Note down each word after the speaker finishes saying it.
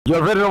You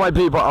already know my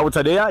people out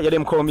there. Yeah,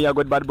 them call me a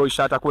good bad boy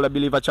shot, a cooler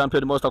believer,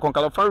 champion, most of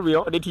conqueror for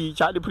real. The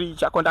teacher, the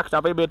preacher, conductor,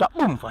 vibrator,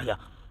 boom fire.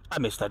 I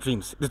Mr.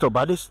 Dreams, the top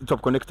baddest, the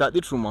top connector, the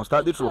true monster,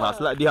 the true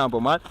hustler, the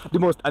humble man, the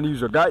most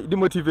unusual guy, the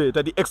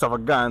motivator, the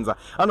extravaganza,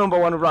 a number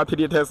one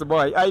rapid test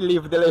boy. I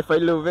live the life I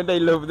love and I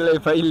love the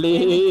life I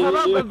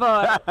live.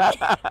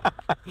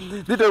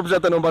 The top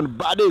shot number one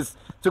baddest.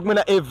 Took me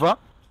na Eva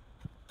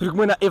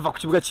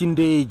kuchibuga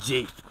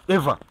chindege.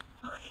 Eva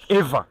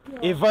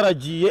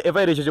ragiye, Eva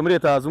yerekeje muri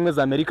Leta Zunze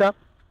za Amerika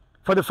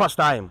for the first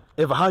time.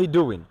 Eva, how you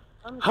doing?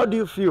 How do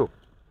you feel?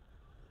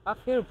 I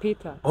feel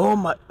Peter. Oh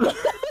my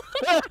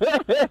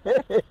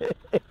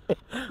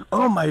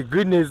Oh my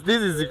goodness,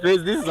 this is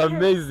crazy, this is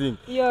amazing.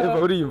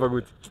 Eva, uriyumva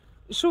gute?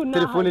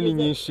 Telefone ni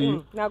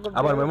nyinshi,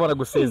 abantu barimo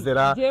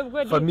baragusezera,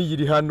 famille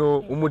iri hano,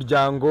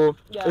 umuryango.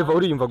 Eva,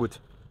 uriyumva gute?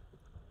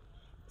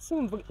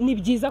 Ni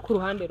byiza ku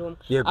ruhande rumwe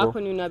ariko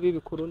ni nabi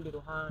bikurundi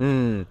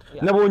ruhande.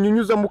 Nabonye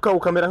unyuza muka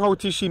ukamera nka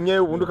utishimye,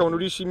 ubundi ukabona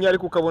urishimye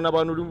ariko ukabona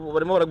abantu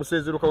barimo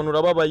baragusezera ukabona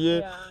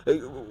urababaye.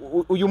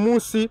 Uyu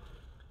munsi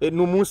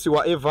ni umunsi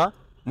wa Eva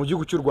mu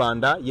gihugu cy'u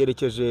Rwanda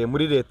yerekeje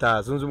muri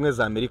Leta Zunze Ubumwe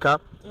za Amerika.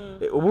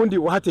 Ubundi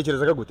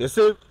wahatekerezaga gute?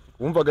 Ese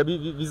wumvaga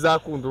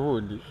bizakunda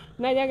ubundi?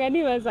 Najyaga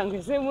nibaza ngo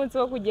ese umunsi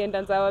wo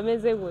kugenda nzaba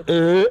ameze gute?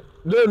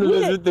 None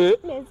umeze ute?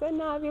 Neze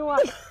nabi wa.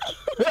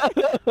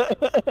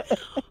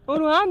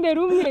 Uruhande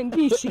rumwe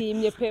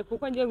ndishimye pe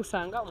kuko ngiye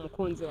gusanga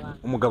umukunzi wawe.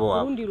 Umugabo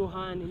wawe. Urundi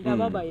ruhande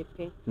ndababaye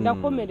pe.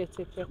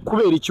 Ndakomeretse pe.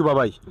 Kubera iki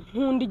ubabaye?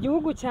 Nkunda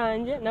igihugu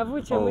cyanjye,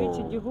 navukiye muri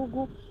iki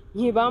gihugu.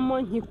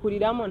 Nkibamo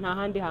nkikuriramo nta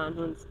handi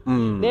hantu nzi.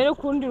 Rero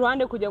kundi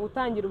ruhande kujya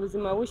gutangira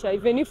ubuzima bushya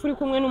even if uri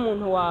kumwe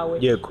n'umuntu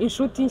wawe,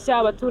 inshuti nshya,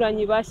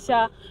 abaturanyi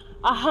bashya,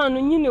 ahantu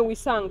nyine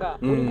wisanga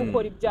uri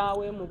gukora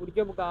ibyawe mu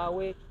buryo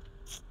bwawe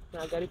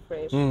ntago ari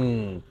fresh.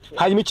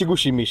 Hanyuma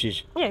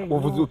ikigushimishije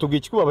uvuze utubwiye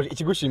ikikubabaje,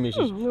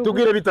 ikigushimishije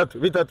tubwire bitatu.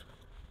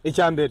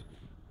 Icya mbere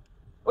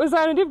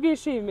uzana ndi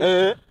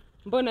bwishime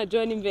mbona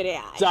John imbere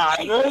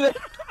yawe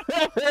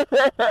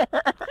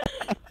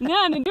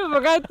nani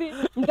ndivuga ati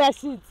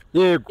ndashitse.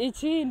 Yego.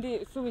 Ikindi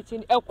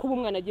kuba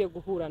umwana agiye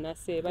guhura na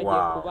se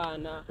bagiye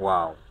kubana.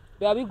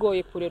 Biba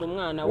bigoye kurera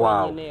umwana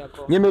wenyine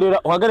yego.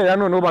 Nyemerera uhagarara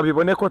none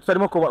babibone ko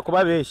tutarimo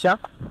kubabeshya.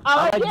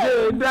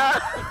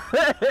 Abagenda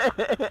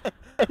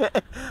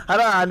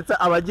harahanitse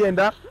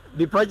abagenda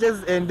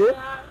departures and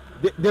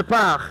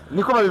départ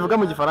niko babivuga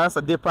mu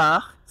Gifaransa.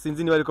 Départ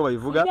sinzi niba ariko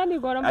babivuga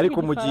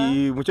ariko mu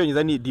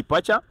cyongereza ni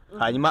departure.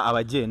 Hanyuma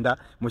abagenda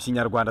mu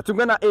Kinyarwanda.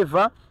 Tumwe na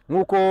Eva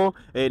nkuko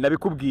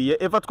nabikubwiye.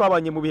 Eva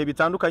twabanye mu bihe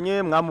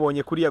bitandukanye,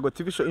 mwamubonye kuri YAGO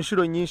TV show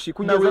inshuro nyinshi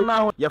kugeza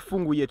naho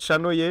yafunguye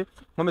channel ye.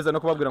 Nkomeza no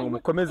kubabwira ngo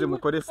mukomeze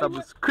mukore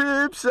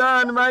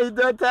subscription my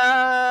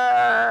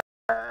daughter.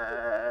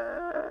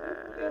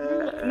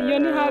 Niyo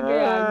ni hage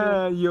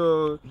yanyu.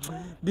 Yo,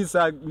 this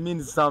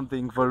means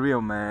something for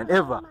real man.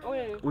 Eva,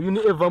 uyu ni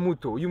Eva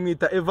muto, uyu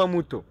mwita Eva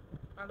muto.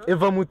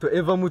 Eva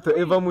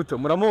muto.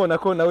 Muramubona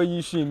ko nawe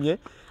yishimye.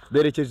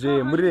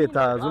 Berekeje muri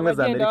Leta Zunze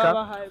za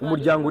Amerika.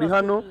 Umuryango uri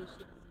hano.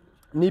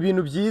 Ni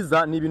ibintu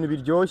byiza, ni ibintu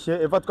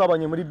biryoshye. Eva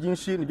twabanye muri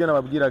byinshi nibyo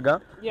nababwiraga.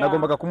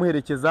 Nagombaga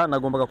kumuherekeza,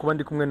 nagombaga kuba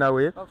ndi kumwe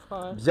nawe.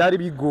 Byari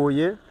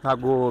bigoye,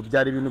 ntago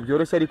byari ibintu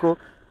byoroshye ariko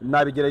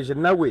nabigerageje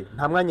nawe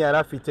nta mwanya yari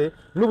afite.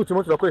 N'ubu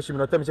turimo turakoresha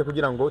iminota mike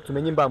kugira ngo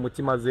tumenye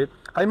imbamutima ze.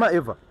 Hanyuma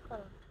Eva,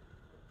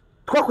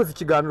 twakoze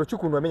ikiganiro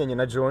cy'ukuntu wamenyanye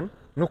na John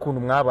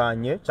n'ukuntu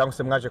mwabanye cyangwa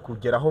se mwaje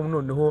kugeraho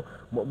noneho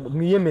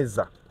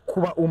mwiyemeza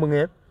kuba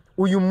umwe.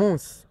 Uyu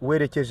munsi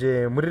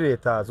werekeje muri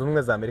Leta Zunze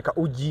Ubumwe za Amerika,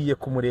 ugiye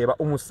kumureba,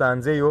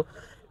 umusanzeyo.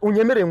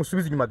 Unyemereye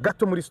ngusubize inyuma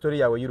gato muri story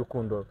yawe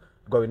y'urukundo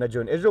rwawe na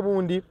John. Ejo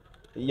bundi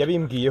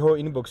yabimbwiyeho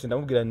inbox,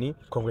 ndamubwira ni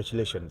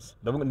congratulations.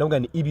 Ndavuga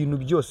ni ibintu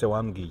byose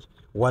wambwiye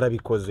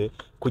warabikoze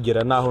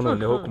kugera naho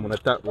noneho ku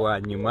munota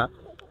wa nyuma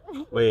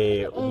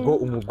ubwo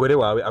umugore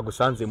wawe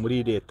agusanze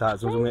muri Leta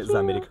Zunze Ubumwe za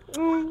Amerika.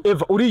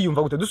 Eva,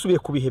 uriyumva gute dusubiye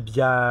ku bihe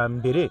bya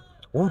mbere?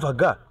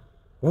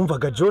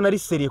 Wumvaga John ari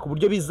seriye ku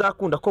buryo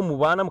bizakunda ko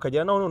mubana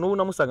mukagera naho n'ubu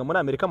namusanga muri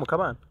Amerika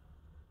mukabana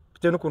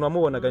bitewe n'ukuntu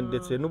wamubonaga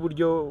ndetse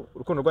n'uburyo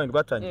urukundo rwanyu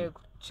rwatangiye?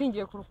 Yego,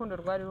 nshingiye ku rukundo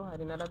rwari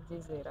ruhari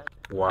narabyizera.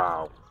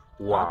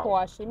 Ako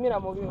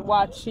washimira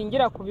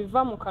washingira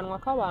kubiva mu kanwa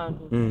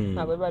k'abantu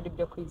ntabwo biba ari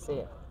byo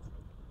kwizera.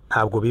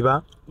 Ntabwo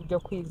biba ibyo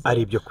kwizera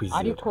ari ibyo kwizera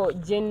ariko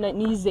je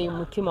nizeye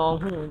umutima wa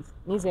nkunzi,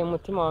 nizeye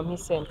umutima wa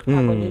mpisemo,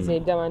 ntabwo nizeye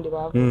iby'abandi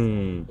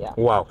bavuze.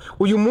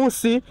 Uyu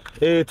munsi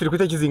turi ku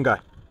itariki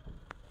zingahe?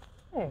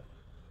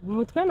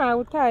 Umutwe nawe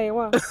utaye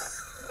wa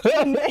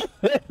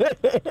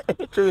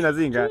 10 na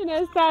zingahe?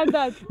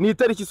 16. Ni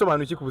itariki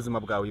isobanuye ku buzima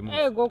bwawe uyu munsi?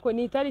 Yego ko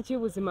ni itariki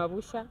y'ubuzima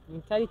bushya, ni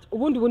itariki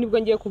ubundi nibwo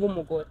ngiye kuba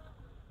umugore.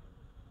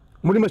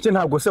 Muri make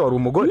ntabwo se wari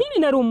umugore? Nini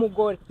nari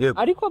umugore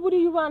ariko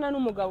buri yubana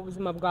n'umugabo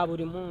ubuzima bwa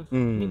buri munsi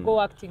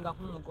nibwo actinga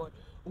nk'umugore.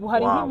 Ubu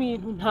hari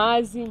nk'ibintu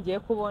ntazi ngiye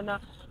kubona,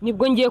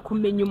 nibwo ngiye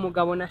kumenya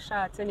umugabo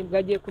nashatse, nibwo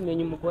agiye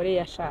kumenya umugore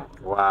yashatse.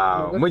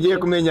 Mugiye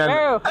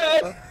kumenyana.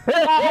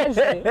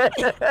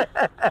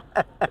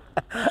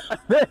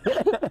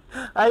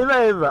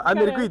 Eva,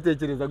 Amerika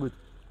kwitekereza gute?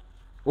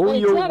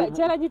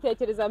 Cyara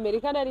gitekereza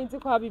Amerika nari nzi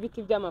ko haba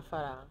ibiti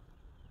by'amafaranga.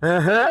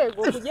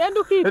 yego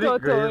kugenda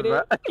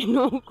ukitotore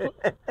nuko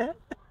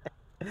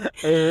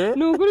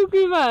nukuri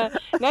kw'Imana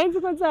nari nzi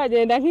ko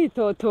nzagenda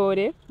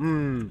nkitotore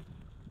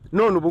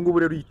none ubu ngubu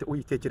rero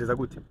uyitekereza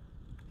gute?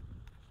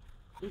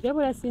 Njye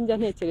burasinjya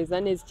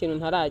ntekereza neza ikintu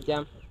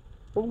ntarajyamo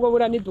ubwo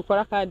bura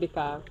nidukora kandi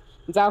kawe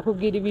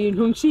nzakubwira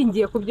ibintu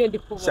nshingiye ku byo ndi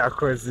kubona.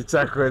 Cyakoze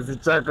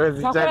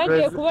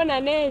ngiye kubona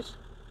neje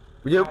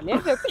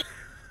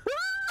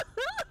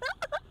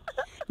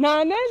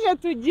nta neje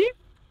tugi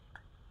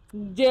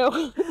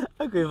jewe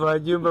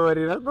akwivagiye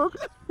mbabarira koko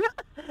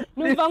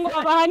numva ngo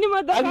abahani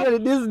imodoka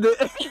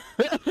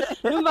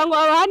numva ngo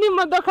abahani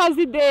imodoka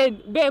zideni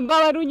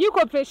mbabarira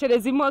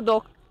unyikopeshereza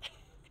imodoka.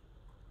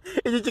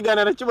 Iki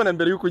kiganiro kibona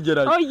mbere yuko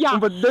ugerayo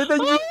umva dede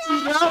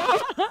nyikiraho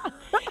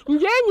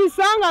njye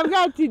nyisanga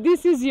bwati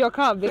this is your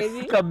car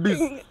baby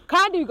kabisa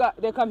kandi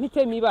reka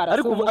mpite mibara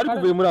ariko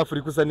uvuye muri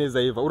Afrika usa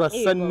neza Eva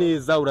urasa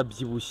neza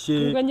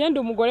urabyibushye ngo ngende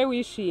umugore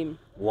wishimye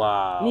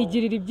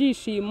nigirira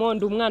ibyishimo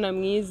ndi umwana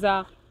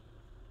mwiza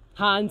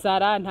nta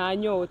nzara nta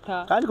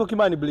nyota kandi koko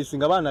Imana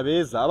blessing abana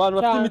beza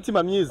abantu bafite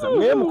imitima myiza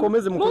mwe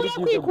mukomeze mukora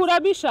ibyiza kwikura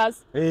bishaza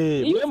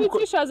iyo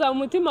ufite ishaza mu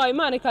mutima wa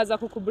Imana ikaza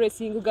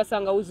kukublessing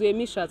ugasanga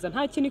wuzuyemo ishaza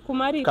nta kintu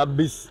kumarira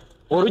kabisa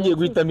urugiye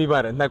guhitamo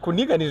ibara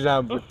ntakuniga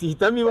ijambo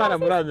tihitamo ibara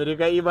muri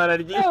Amerika ibara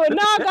yewe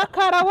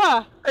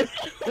nagakarawa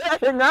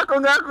nkako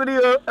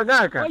uriyo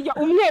nkaka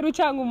umweru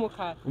cyangwa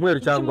umukara umweru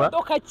cyangwa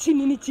imodoka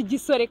kinini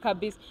kigisore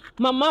kabisa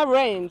mama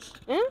range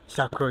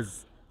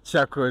cyakoze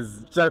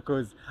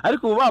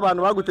ariko ubu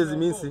abantu baguteza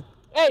iminsi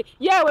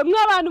yewe mwe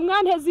abantu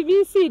mwanteze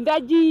iminsi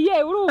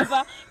ndagiye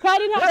urumva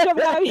kandi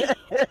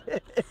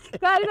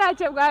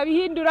ntacyo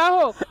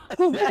bwabihinduraho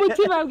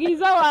kubw'umutima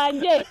bwiza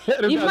wanjye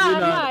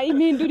Imana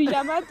impinduriye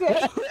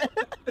amateka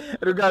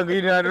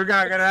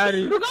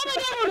rugangarari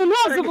umuntu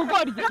ntazi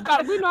ubugoryi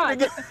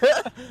rw'intwari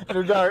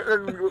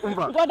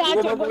ngo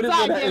ntacyo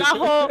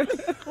muzageraho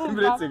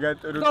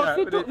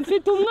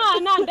mfite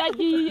umwana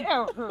ndagiye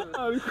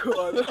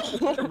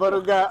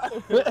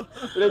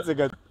uretse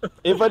gato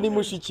Eva ni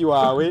mushiki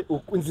wawe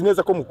nzi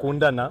neza ko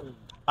mukundana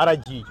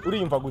aragiye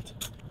uriyumva gute?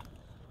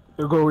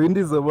 Ego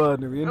windiza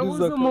abana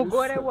windiza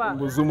umugore wa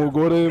mbuze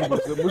umugore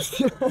mbuze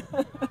mushiki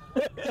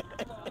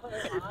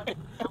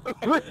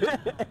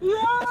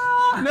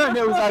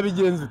none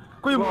uzabigenza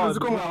ko uyu muntu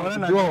ko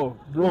mwahorana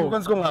bro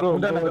nzi ko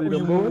mwakundana uyu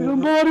muntu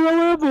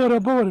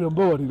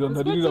mbabarira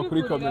ntaririra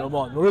kuri kamera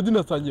man already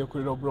natangiye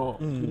kurira bro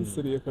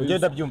seriye kabisa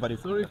ngenda byumva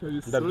ariko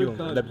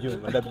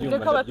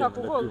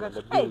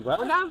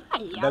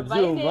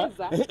ndabyumva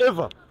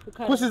Eva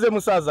kusize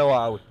musaza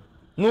wawe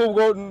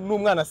nubwo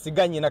n'umwana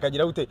asiganye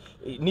nakagira gute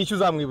nicyo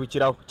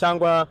uzamwibukiraho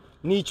cyangwa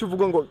nicyo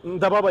uvuga ngo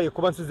ndababaye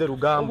kuba nsize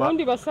rugamba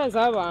ubundi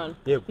basaza abantu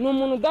ni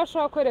umuntu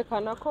udashaka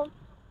kwerekana ko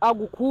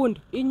agukunda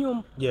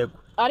inyuma yego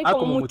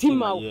ariko mu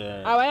mutima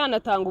we aba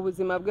yanatanga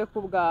ubuzima bwe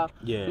ku bwawe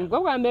nibwo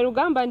bwa mbere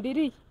rugamba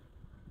ndiriye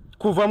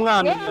kuva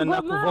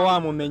mwamenyana kuva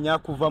wamumenya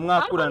kuva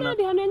mwakurana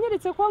ariko hano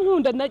yanyeretse ko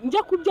nkunda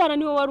njya kubyara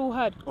niwe wari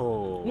uhari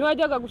niwe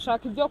wajyaga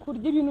gushaka ibyo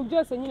kurya ibintu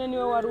byose nyine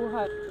niwe wari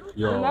uhari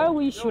nawe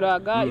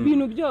wishyuraga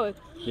ibintu byose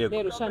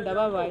rero ushanda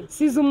babaye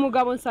size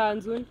umugabo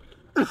nsanzwe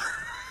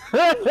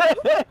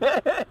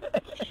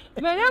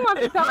menya ngo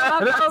mfite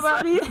abagabo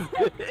babiri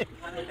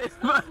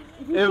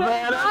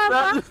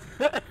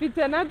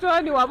mfite na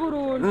John wa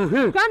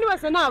Burundi kandi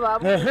bose ni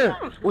ababo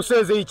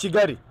usezeye i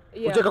Kigali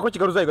ukeka ko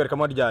Kigali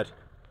uzayigarukamo ryari?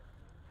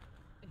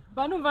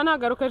 Banumva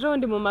nagaruka ejo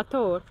ndi mu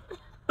matora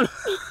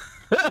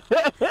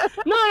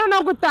none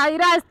no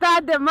gutahira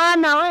stade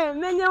mana we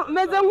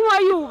meze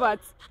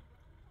nk'uwayubatse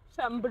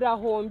shambura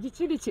hombye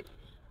ikiri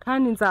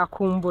kandi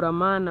nzakumbura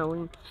mana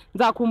we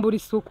nzakumbura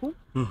isuku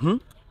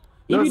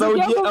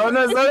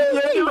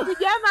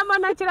kujyana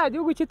na kiriya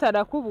gihugu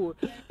kitarakubura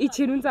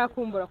ikintu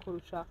nzakumbura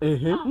kurusha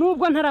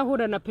nubwo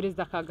ntarahura na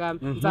Perezida Kagame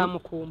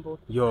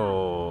nzamukumbura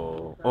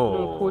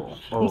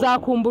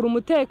nzakumbura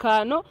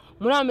umutekano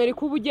muri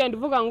Amerika uba ugenda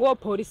uvuga ngo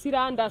polisi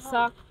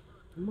irandasa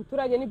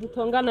umuturage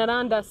nidutongana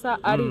arandasa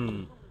ariko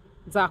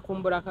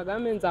nzakumbura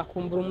Kagame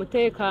nzakumbura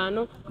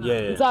umutekano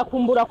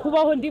nzakumbura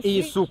kubaho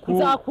ndi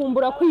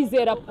nzakumbura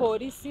kwizera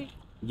polisi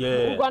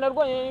u Rwanda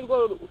rwonyine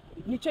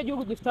nicyo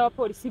gihugu gifite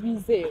abapolisi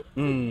bizera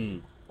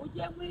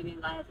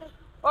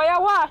oya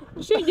wa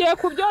ushingiye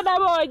ku byo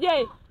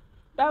nabonye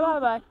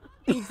ndababaye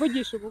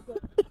mvugisha ubugore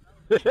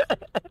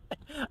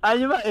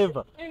hanyuma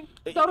Eva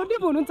dore undi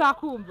muntu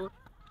nzakumbura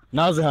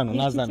naze hano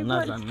naza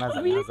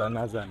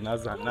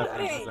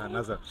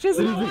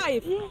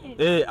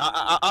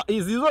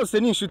izi zose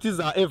ni inshuti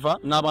za Eva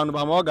ni abantu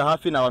bamubaga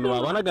hafi ni abantu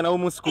babanaga nabo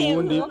umunsi ku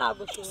wundi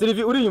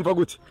Sylvie uriyumva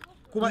gute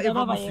kuba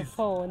Eva musize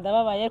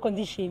ndababaye ariko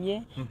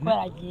ndishimye ko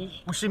yaragiye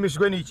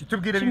ushimishijwe n'iki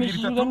tubwire bibiri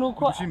bitatu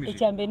nuko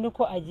icyambere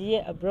nuko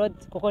agiye abroad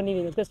kuko ni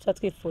ibintu twese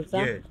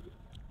twifuza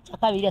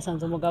akabiri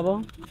asanze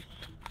umugabo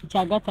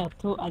icya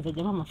gatatu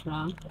azajyamo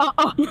amafaranga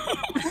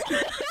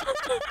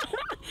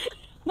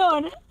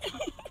none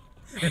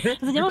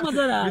azajyamo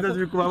amadolari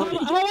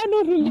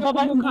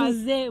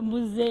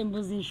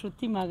mbuze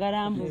inshuti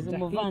magara mbuze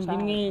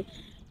umuvandimwe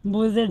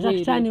mbuze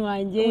Jack Chan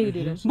wanjye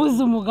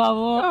mbuze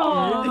umugabo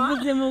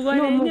mbuze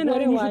umugore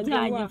nyine inshuti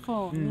yanjye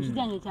inshuti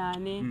yanjye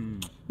cyane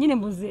nyine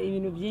mbuze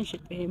ibintu byinshi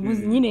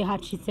mbuze nyine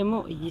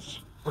hacitsemo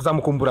igice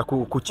uzamukumbura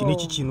ku kintu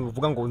iki kintu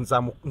uvuga ngo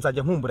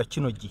nzajya nkumbura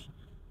kino gihe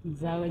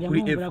nzajya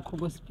nkumbura ku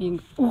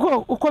gospinga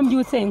uko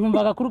mbyutse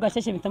nkumvaga kuri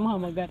gasheshe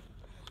bitamuhamagara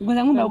ubwo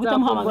nkumva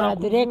gutamuhamagara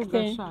direct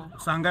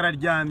usanga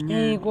araryamye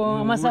yego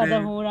amasaha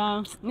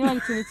adahura niba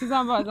ikintu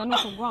kizambaza no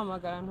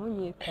kuguhamagara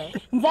ntunyitabe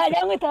nzajya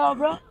nkwitaba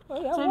bro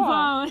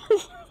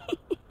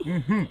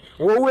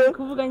wowe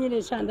kuvuga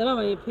nyine shanda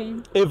babaye pe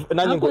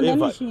nanjye ngo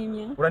Eva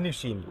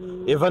uranishimye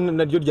Eva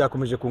naryo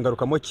ryakomeje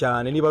kungarukamo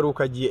cyane niba ari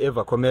ukagiye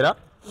Eva komera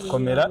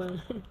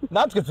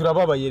natwe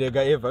turababaye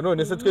rega Eva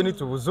none se twe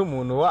nitubuze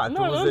umuntu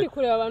watubuze none ndi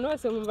kureba abantu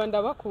bose nkumva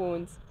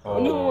ndabakunze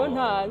n'uwo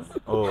ntazi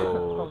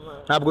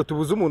ntabwo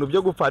tubuze umuntu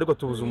byo gupfa ariko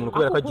tubuze umuntu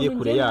kubera ko agiye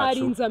kure yacu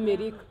narinze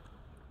Amerika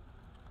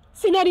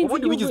sinarinze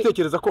ubundi wigeze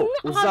utekereza ko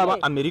uzaba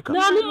Amerika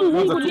nta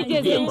n'umuhungu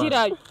nigeze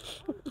ngirayo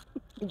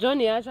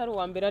John yaje ari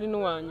uwa mbere ari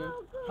n'uwanyuma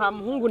nta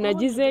muhungu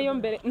nagizeyo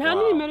mbere nta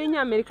n'imero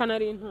y'Amerika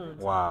nari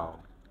ntunze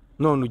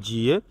none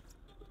ugiye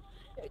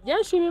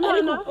yashimye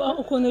Imana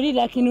ukuntu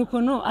urira kintu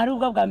ukuntu ari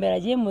ubwo bwa mbere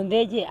agiye mu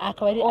ndege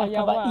akaba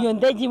iyo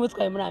ndege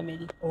imutwaye muri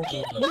Amerika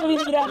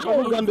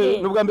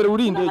n'ubwa mbere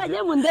uri indege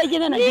agiye mu ndege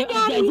nanagiye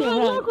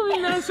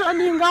kubinesha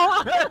ningaho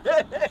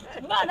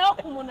mwana wo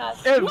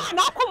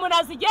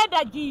kumunazi igenda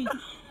agiye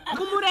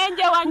ku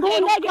murenge wanjye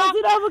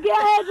ziravugira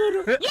hejuru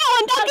yewe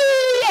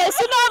ndagiye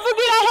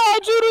sinavugira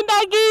hejuru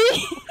ndagiye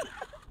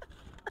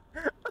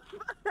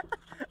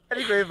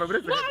ariko Eva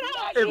buretse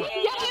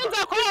yarenze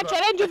ko ya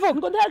challenge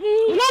ivuga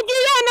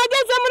ndagiye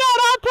nageze muri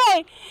Europe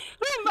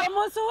bimba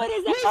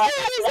musuhurize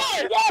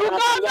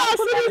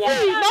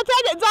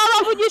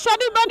nzabavugisha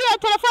n'ibandi ya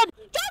telefone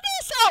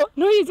tabiso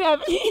nuyize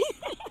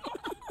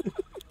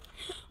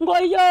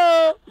ngoyo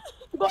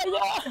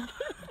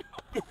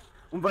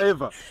umva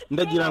Eva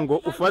ndagira ngo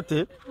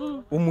ufate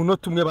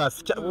umunota umwe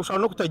basi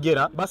ushobora no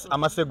kutagera basi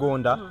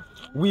amasegonda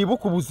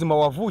wibuka ubuzima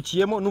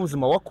wavukiyemo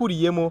n'ubuzima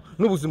wakuriyemo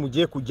n'ubuzima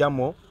ugiye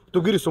kujyamo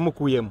tubwire isomo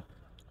ukuyemo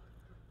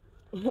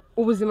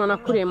ubuzima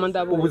nakuriyemo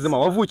ndabuzi ubuzima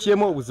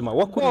wavukiyemo ubuzima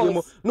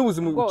wakuriyemo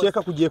n'ubuzima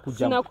ukeka kugiye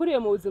kujyamo sinakuriye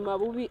mu buzima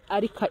bubi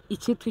ariko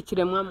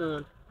ikitwikiremwa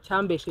muntu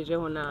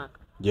cyambeshejeho naka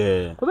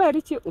kubera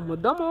iki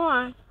umudomo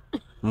wayo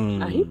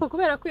ariko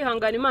kubera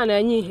kwihangana Imana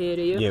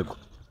yanyihereye yego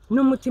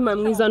n'umutima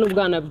mwiza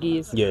n'ubwana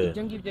bwiza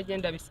ibyo ngibyo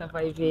genda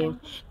bisurvive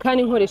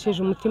kandi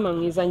nkoresheje umutima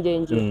mwiza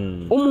ngenge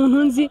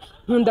umuntu nzi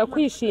nkunda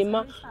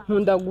kwishima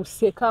nkunda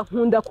guseka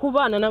nkunda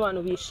kubana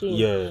n'abantu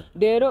bishimye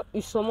rero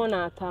isomo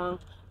natanga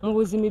mu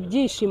buzima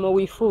ibyishimo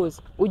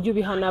wifuza ujye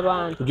ubihana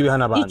abantu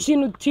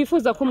ikintu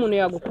utifuza ko umuntu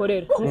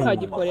yagukorera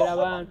ntukagikorera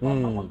abantu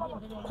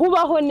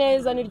kubaho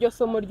neza niryo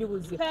somo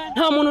ry'ubuzima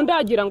nta muntu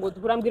ndagira ngo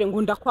durambwire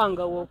ngo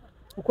ndakwanga wowe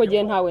uko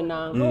giye ntawe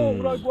nanga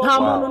nta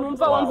muntu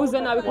numva wamvuze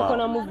nabi kuko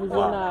namuvuze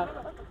nabi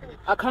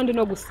akandi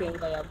no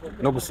gusenga yavuga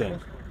no gusenga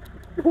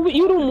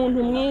iyo uri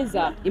umuntu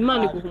mwiza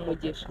Imana iguha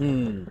umugisha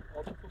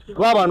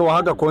bantu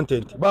wahaga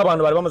content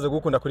bantu bari bamaze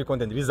gukunda kuri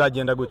content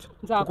bizagenda gute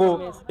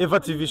kuko Eva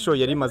TV show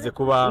yari imaze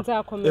kuba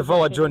Eva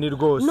wa John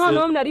rwose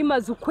none nari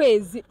maze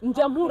ukwezi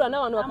njya mpura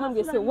n'abantu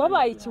bakambwiye se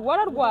wabaye iki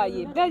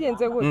wararwaye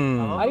byagenze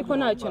gute ariko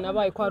ntacyo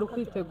nabaye kwari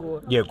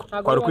ukwitegura yego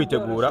kwari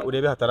ukwitegura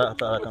urebe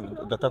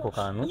hatatako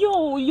kantu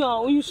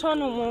uyu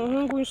shano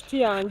umuhungu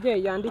w'inshuti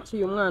yanjye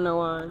yandikiye umwana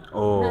wanjye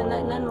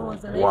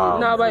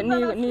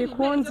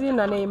nikunzi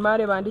na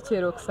Neymar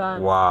bandikiye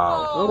Roxane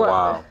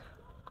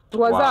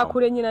ngo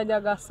azakure nyina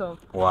ajya gasoma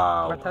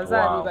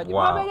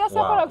batazabibagirwa bamenye se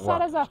ko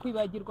Roxane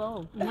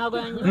azakwibagirwaho ntabwo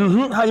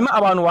hanyuma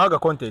abantu wahaga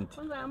content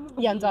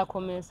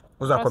nzakomeza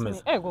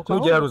uzakomeza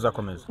ntugera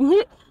uzakomeza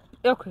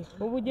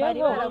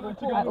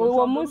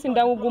uwo munsi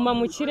ndawuguma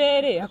mu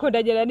kirere ako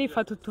ndagera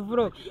nifata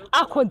utuvuro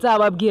ako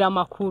nzababwira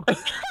amakuru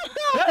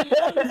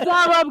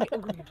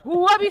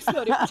uwo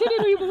bisore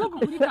kiriro uyibuza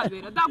kuri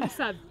kabera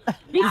ndagusabye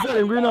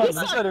bisore ngwino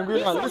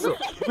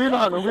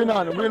hano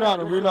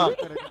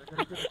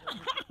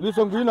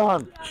biso ngwino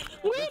hano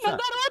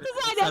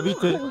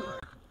abite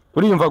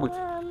uriyumva gute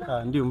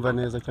ndiyumva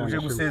neza cyane uje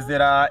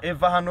gusezera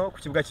Eva hano ku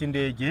kibuga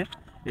cy'indege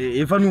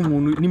Eva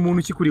ni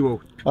muntu ki kuri wowe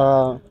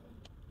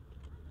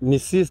ni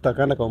sister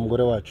kandi akaba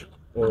umugore wacu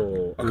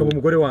akaba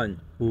umugore wanyu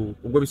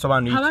ubwo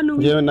bisobanuye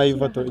ngewe na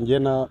Ivato ngewe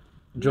na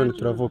John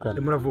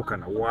turavukana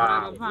muravukana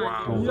wow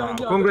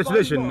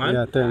congratulations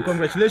man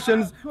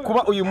congratulations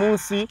kuba uyu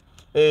munsi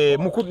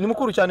ni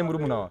mukuru cyane muri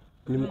muna wawe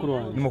ni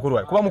mukuru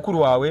wawe kuba mukuru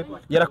wawe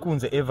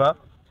yarakunze Eva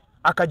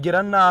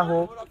akagera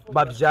naho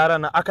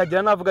babyarana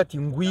akagera navuga ati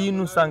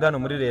ngwino usanga hano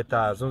muri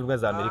leta zunze ubumwe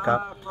za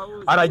Amerika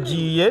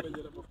aragiye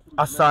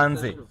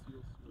asanze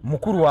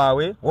mukuru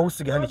wawe wowe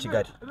usigaye hano i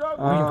Kigali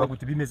urumva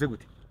gute bimeze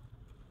gute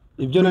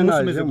ibyo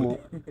nanajemo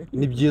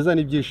ni byiza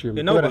n'ibyishimo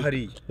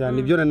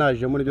nibyo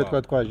nanajemo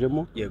nibyo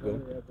twajemo yego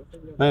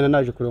nane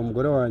naje kureba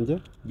umugore wanjye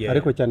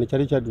ariko cyane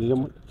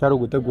cyari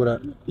ugutegura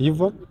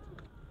Eva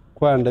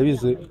kwa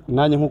ndabize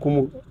nanjye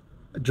nkuko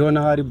John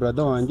hari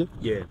brother wanjye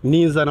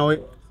niza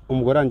nawe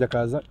umugore wanjye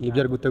akaza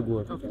nibyo ari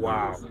gutegura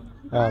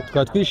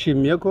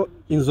twishimiye ko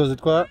inzozi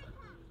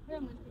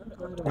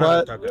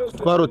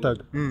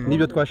twarotaga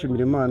nibyo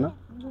twashimira Imana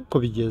ko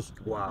bigeze.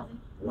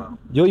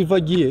 Yo iva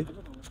agiye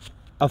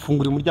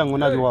afungura umuryango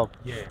nabi wabo,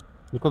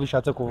 niko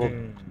bishatse kuvuga.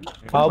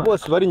 Aba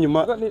bose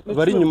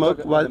bari inyuma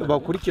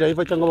bakurikira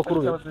iva cyangwa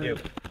bakuru be,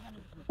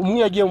 umwe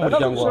yagiye mu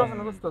muryango wawe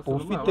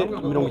ufite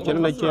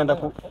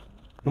 99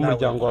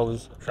 n'umuryango wawe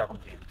uzi,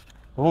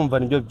 urumva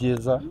nibyo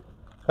byiza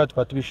kandi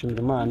tukaba tubishimira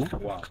Imana.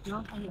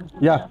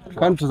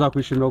 Kandi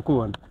tuzakwishimira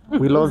kukubona.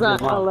 We love you,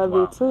 I love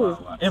you too.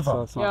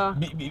 Eva,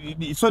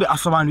 sorry,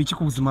 asobanura iki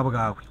ku buzima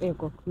bwawe?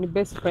 Yego, ni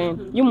best friend.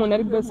 Iyo umuntu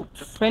ari best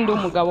friend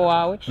w'umugabo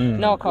wawe,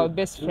 nawe akaba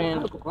best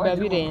friend,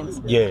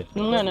 birabirenze.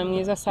 Ni umwana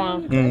mwiza sana.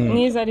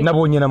 Mwiza ari.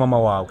 Nabonye na mama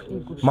wawe.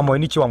 Mama wawe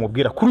niki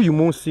wamubwira kuri uyu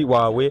munsi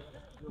wawe?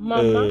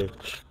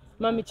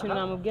 Mama ikintu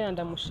namubwira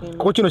ndamushimira.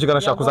 Kuko kino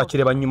kiganashaka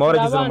kuzakireba nyuma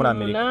waragize no muri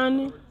Amerika.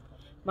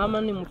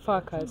 Mama ni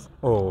umupfakazi.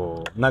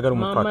 Nagara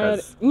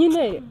umupfakazi.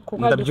 Nyine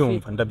kuko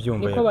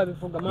ndabyumva. Niko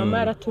babivuga. Mama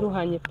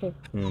yaraturuhanye pe.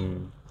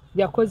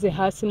 Yakoze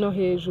hasi no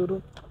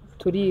hejuru,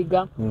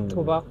 turiga,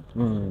 tubaho.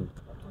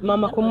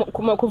 Mama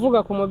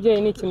kuvuga ku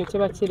mubyeyi ni ikintu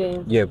kiba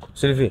kirenze. Yego.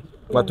 Sylvie,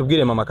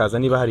 watubwire mama kaza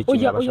niba hari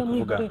ikintu abasha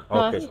kuvuga.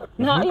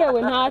 Nta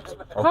yewe ntacyo.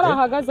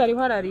 Harahagaze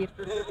ariho ararira.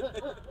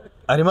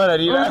 Arimo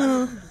ararira.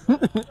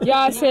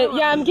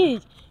 Yambwiye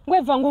ngo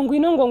eva ngo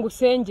ngwino ngo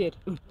ngusengere.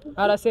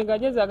 Arasenga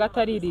ageze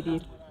agataririra.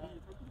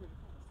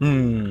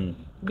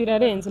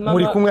 Birarenze mama.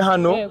 Muri kumwe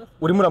hano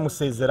urimo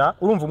uramusezera,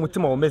 urumva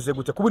umutima womeze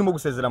gute kuba urimo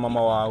gusezera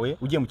mama wawe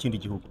ugiye mu kindi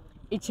gihugu?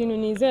 Ikintu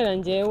nizera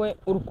ngewe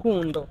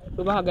urukundo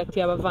ruba hagati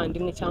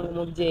y'abavandimwe cyangwa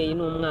umubyeyi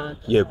n'umwana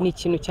ni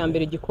ikintu cya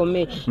mbere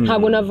gikomeye.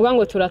 Ntabwo navuga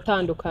ngo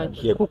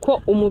turatandukanye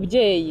kuko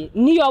umubyeyi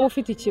niyo waba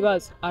ufite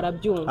ikibazo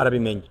arabyumva,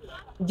 arabimenya.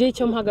 Gihe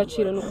icyo mpa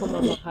agaciro nuko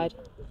mama hari,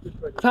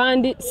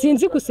 kandi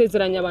sinzi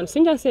gusezeranya abantu,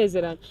 sinjya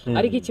nsezeranya,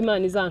 ariko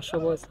ikimana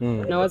izanshoboza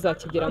nawe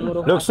azakigira mu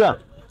rugo.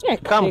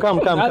 Come.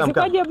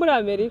 Azikagiye muri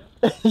Amerika.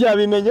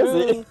 Yabimenye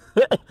se.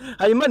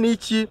 Hanyuma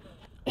niki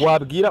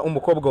wabwira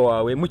umukobwa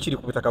wawe mukiri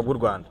ku butaka bw'u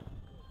Rwanda?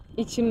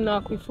 Ikintu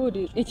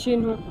nakwifuriza,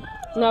 ikintu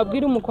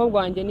nabwira umukobwa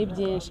wanjye ni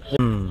byinshi.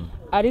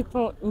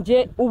 Ariko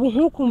nje ubu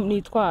nkuko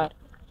nitwara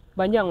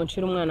bangira ngo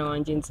nshira umwana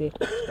wanjye nzira.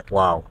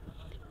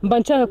 Mba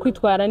nshaka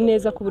kwitwara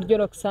neza ku buryo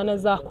Roxana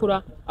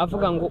azakura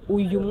avuga ngo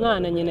uyu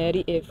mwana nyina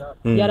yari Eva,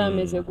 yari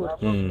ameze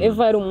gutya.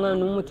 Eva yari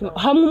umwana w'umutima.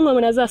 Hamwe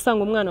umwe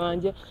azasanga umwana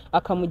wanjye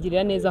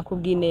akamugirira neza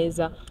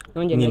kubw'ineza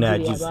nonge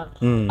ngagiriye aba.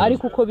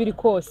 Ariko uko biri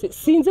kose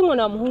sinzi ngo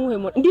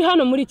namuhuhemo. Ndi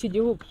hano muri iki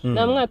gihugu,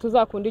 na mwana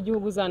tuzakunda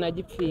igihugu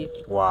uzanagipfira.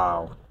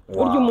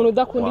 Burya umuntu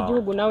udakunda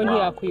igihugu nawe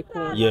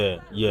ntiyakwikunda.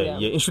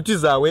 Inshuti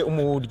zawe,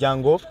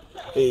 umuryango,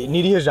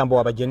 nirihe jambo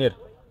wabagenera?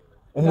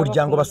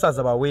 Umuryango,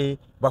 basaza bawe,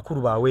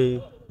 bakuru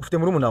bawe, ufite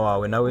muri umuna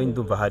wawe nawe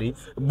ndumva hari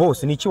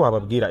bose, niki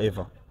wababwira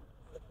Eva?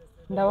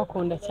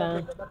 Ndabakunda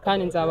cyane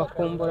kandi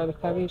nzabakumbura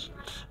bikabije.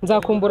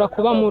 Nzakumbura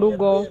kuba mu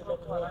rugo,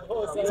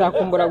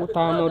 nzakumbura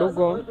gutaha mu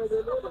rugo,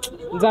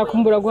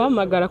 nzakumbura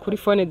guhamagara kuri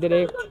phone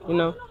direct,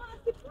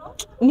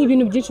 ni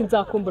ibintu byinshi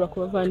nzakumbura ku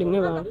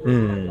bavandimwe bawe.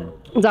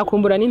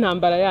 Nzakumbura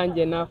n'intambara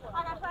yanjye nawe,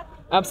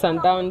 ups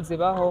and downs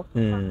zibaho,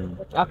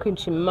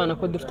 akwinshima Imana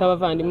ko dufite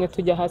abavandimwe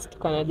tujya hasi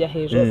tukanajya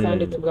hejuru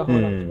kandi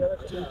tugahora.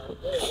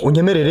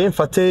 Unyemerere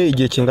mfate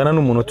igihe kingana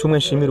n'umuntu umwe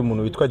nshimira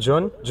umuntu witwa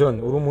John.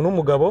 Uri umuntu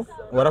w'umugabo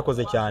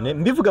warakoze cyane.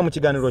 Mbivuga mu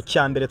kiganiro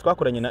cya mbere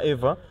twakoranye na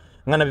Eva,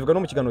 mwanabivuga no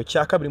mu kiganiro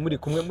cya kabiri muri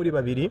kumwe muri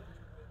babiri.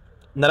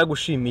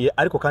 Naragushimiye,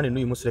 ariko kandi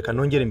n'uyu munsi reka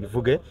nongere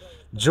mbivuge.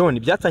 John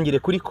byatangire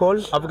kuri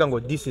call avuga ngo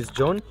this is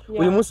John.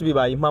 Uyu munsi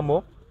bibaye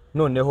impamo,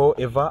 noneho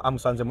Eva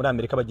amusanze muri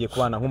Amerika bagiye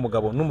kubana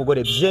nk'umugabo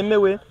n'umugore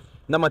byemewe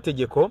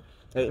n'amategeko.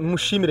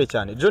 Mushimire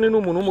cyane. John ni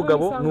umuntu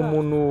w'umugabo, ni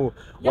umuntu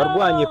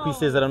warwanye ku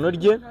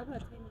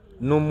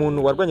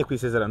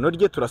isezerano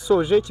rye.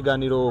 Turasoje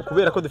ikiganiro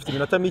kubera ko dufite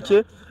iminota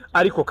mike,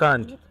 ariko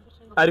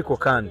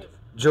kandi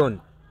John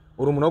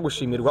uri umuntu wo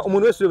gushimirwa.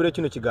 Umuntu wese urebera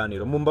kino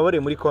kiganiro mumbabare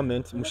muri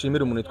comment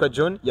mushimire umuntu witwa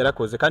John,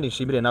 yarakoze. Kandi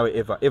nshimire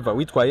nawe Eva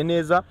witwaye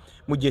neza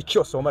mu gihe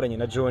cyose wamaranye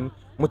na John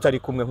mutari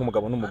kumwe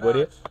nk'umugabo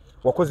n'umugore.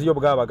 Wakoze iyo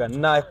bwabaga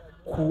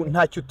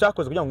ntacyo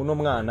utakoze kugira ngo uno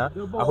mwana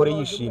ahore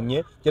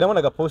yishimye.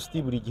 Gerabona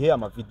post buri gihe,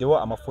 amavideo,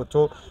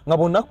 amafoto,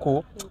 nkabona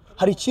ko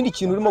hari ikindi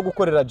kintu urimo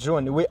gukorera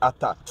John we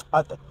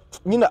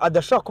nyina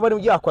adashaka kuba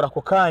ari yakora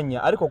ako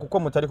kanya, ariko kuko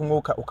mutari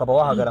kumwuka ukaba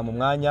wahagara mu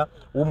mwanya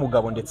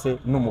w'umugabo ndetse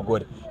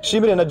n'umugore.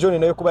 Shimire na John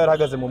nayo kuba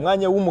yarahagaze mu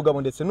mwanya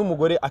w'umugabo ndetse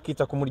n'umugore,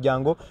 akita ku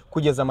muryango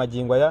kugeza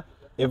magingo ya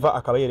Eva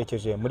akaba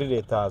yerekeje muri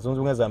Leta Zunze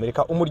Ubumwe za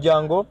Amerika.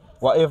 Umuryango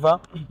wa Eva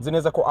nzi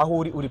neza ko aho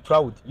uri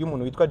proud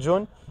y'umuntu witwa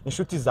John.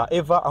 Inshuti za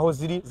Eva aho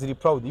ziri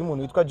proud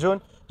y'umuntu witwa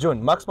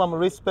John. Maximum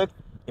respect.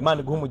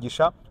 Imana iguha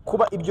umugisha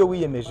kuba ibyo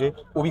wiyemeje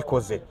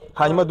ubikoze.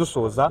 Hanyuma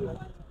dusoza,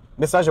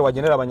 message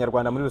wagenera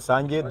abanyarwanda muri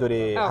rusange,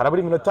 dore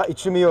haraburi minota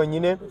 10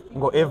 yonyine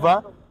ngo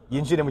Eva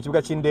yinjire mu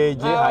kibuga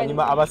cy'indege,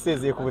 hanyuma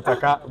abasezeye ku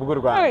butaka bw'u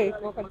Rwanda.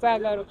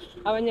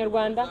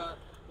 Abanyarwanda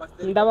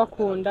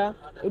ndabakunda.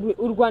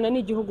 U Rwanda ni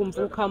igihugu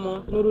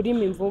mvukamo,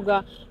 n'ururimi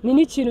mvuga, ni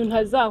n'ikintu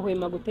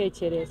ntazahwema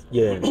gutekereza.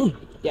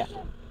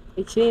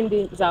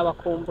 Ikindi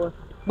nzabakumbura.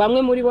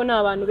 bamwe muri bo ni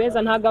abantu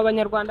beza ntabwo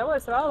abanyarwanda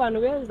bose baba abantu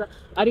beza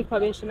ariko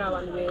abenshi ni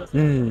abantu beza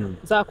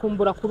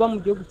nzakumbura kuba mu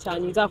gihugu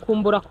cyanjye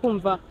nzakumbura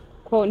kumva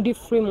ko ndi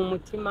free mu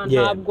mutima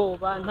nta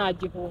bwoba nta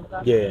gihunga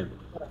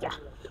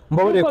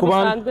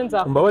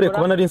mbabare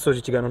kuba nari nsoje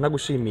ikiganiro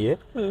ntagushimiye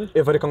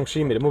Eva reka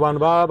ngushimire mu bantu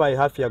babaye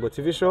hafi ya YAGO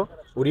TV show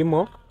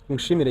urimo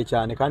ngushimire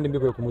cyane kandi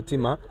mbikuye ku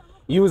mutima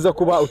iyo uza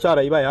kuba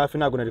utarayibaye hafi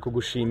ntabwo nari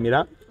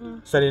kugushimira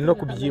sare no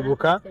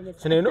kubyibuka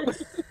sare no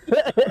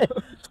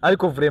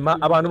ariko vraiment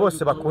abantu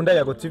bose bakunda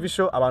YAGO TV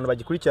show abantu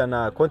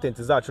bagikurikirana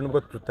content zacu nubwo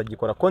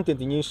tutagikora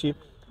content nyinshi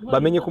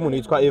bamenye ko umuntu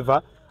yitwa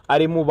Eva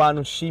ari mu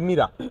bantu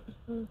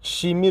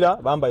shimira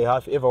bambaye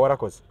hafi Eva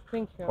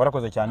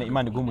warakoze cyane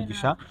Imana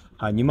igumugisha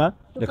hanyuma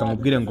reka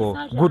mubwire ngo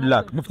good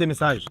luck mufite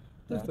message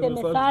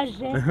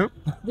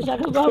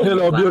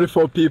hello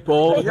beautiful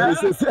people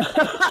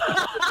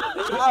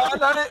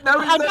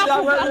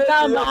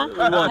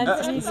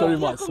sorry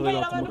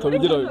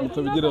mutabigira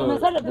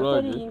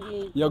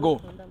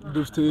YAGO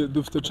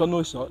dufite channel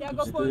nshya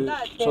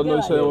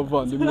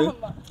y'abavandimwe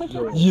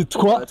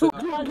yitwa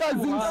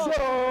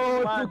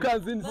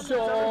Tukazin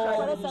Show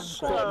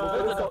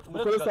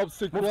mukore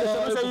subscribe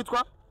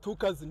yitwa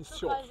Tukazin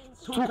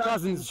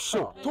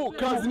Show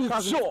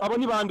abo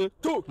ni bande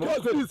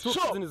Tukazin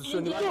Show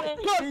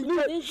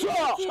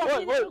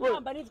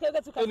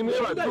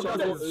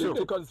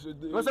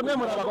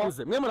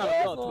bose mwe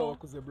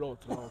murabakuze bro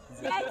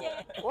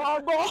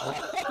wabo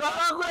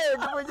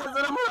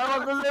kugeza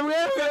murabakuze mwe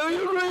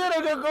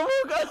uyugereka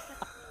kuvuga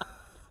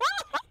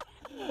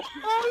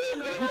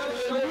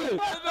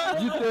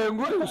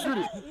gitengure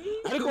ushuri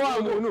ariko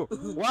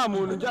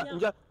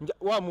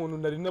wa muntu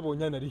nari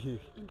nabonye nari hehe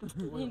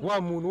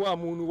wa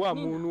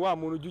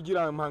muntu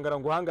ugira impangara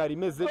ngo hangara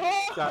imeze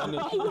cyane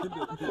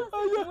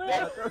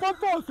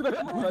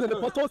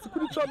patos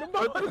kuri channel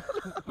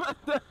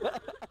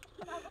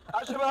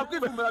ashobora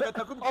kwivumbura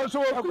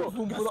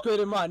agatakuvumbura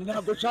twere man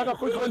ntabwo nshaka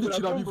ko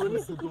kwandikira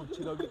bivuze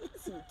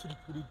turi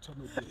kuri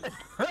channel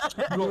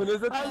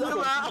noneze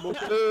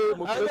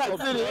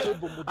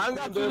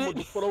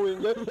mu following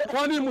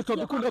kwani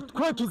mutadukunda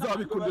twe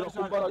tuzabikundira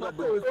ku mbaraga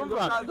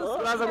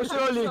uraza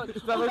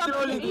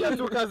gushyiraho link ya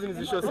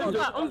Tukazin Show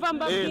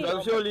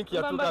ndazushyiraho link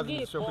ya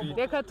Tukazin Show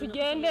reka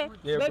tugende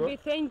baby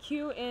thank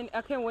you and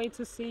I can't wait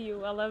to see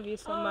you I love you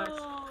so much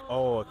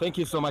thank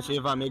you so much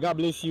Eva may God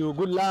bless you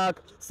good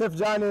luck safe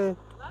journey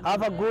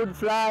have a good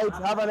flight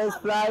have a nice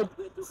flight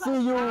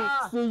see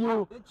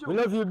you we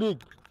love you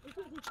big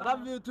I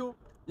love you too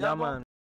yeah man